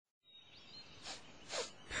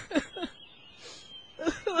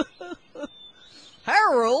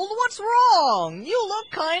Harold, what's wrong? You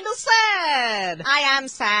look kinda sad. I am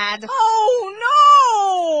sad.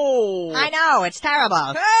 Oh, no! I know, it's terrible.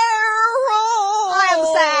 Harold! I am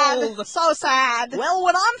sad. So sad. Well,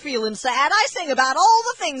 when I'm feeling sad, I sing about all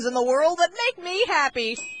the things in the world that make me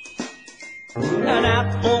happy. An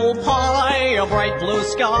apple pie, a bright blue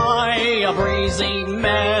sky, a breezy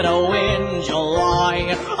meadow in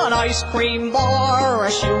July, an ice cream bar,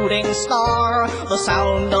 a shooting star, the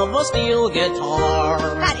sound of a steel guitar.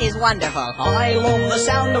 That is wonderful. I love the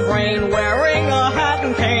sound of rain, wearing a hat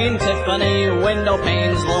and cane, Tiffany window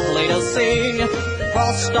panes, lovely to see.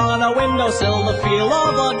 Frost on a windowsill, the feel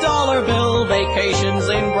of a dollar bill, vacations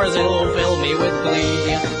in Brazil fill me with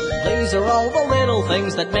glee. These are all the little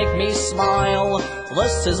things that make me smile.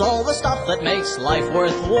 This is all the stuff that makes life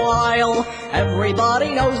worthwhile.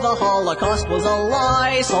 Everybody knows the Holocaust was a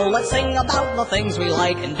lie, so let's sing about the things we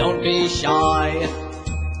like and don't be shy.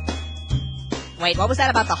 Wait, what was that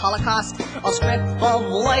about the Holocaust? A strip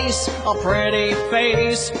of lace, a pretty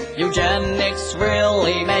face, eugenics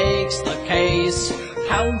really makes the case.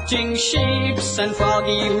 Counting sheeps and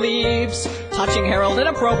froggy leaves, touching Harold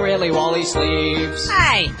inappropriately while he sleeps.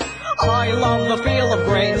 Hey! I love the feel of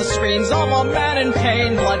grain, the screams of a man in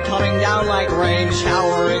pain, blood coming down like rain,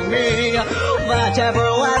 showering me. That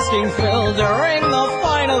everlasting thrill during the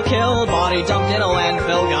final kill, body dumped in a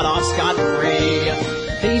landfill, got off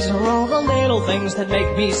scot-free. These are all the little things that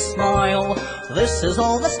make me smile. This is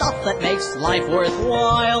all the stuff that makes life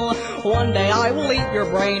worthwhile. One day I will eat your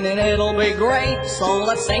brain and it'll be great. So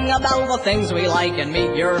let's sing about the things we like and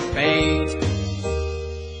meet your fate.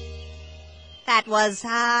 That was,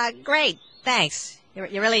 great. Thanks.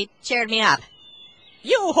 You really cheered me up.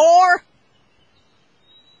 You whore!